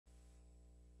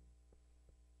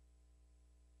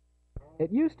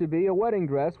It used to be a wedding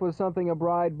dress was something a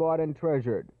bride bought and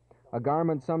treasured, a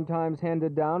garment sometimes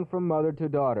handed down from mother to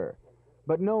daughter.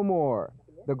 But no more.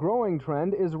 The growing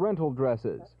trend is rental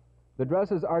dresses. The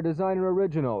dresses are designer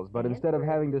originals, but instead of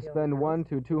having to spend $100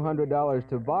 to $200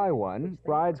 to buy one,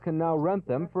 brides can now rent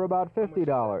them for about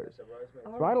 $50.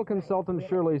 Bridal consultant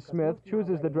Shirley Smith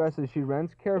chooses the dresses she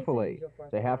rents carefully.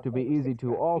 They have to be easy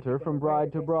to alter from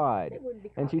bride to bride.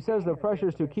 And she says the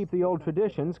pressures to keep the old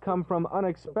traditions come from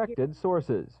unexpected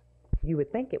sources. You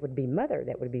would think it would be mother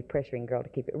that would be pressuring girl to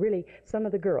keep it. Really, some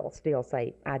of the girls still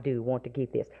say, I do want to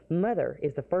keep this. Mother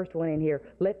is the first one in here,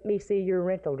 let me see your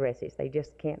rental dresses. They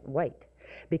just can't wait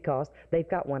because they've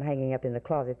got one hanging up in the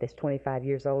closet that's 25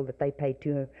 years old that they paid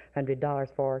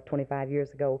 $200 for 25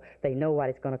 years ago. They know what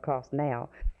it's going to cost now.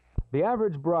 The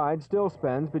average bride still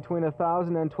spends between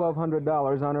 $1,000 and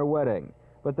 $1,200 on her wedding,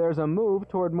 but there's a move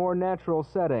toward more natural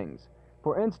settings.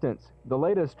 For instance, the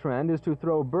latest trend is to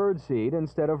throw birdseed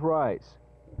instead of rice.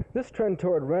 This trend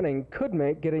toward renting could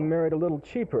make getting married a little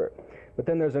cheaper, but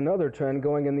then there's another trend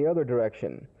going in the other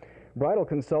direction. Bridal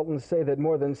consultants say that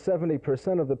more than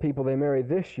 70% of the people they marry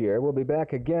this year will be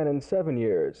back again in 7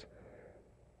 years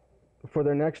for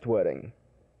their next wedding.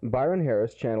 Byron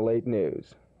Harris, Channel 8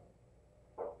 News.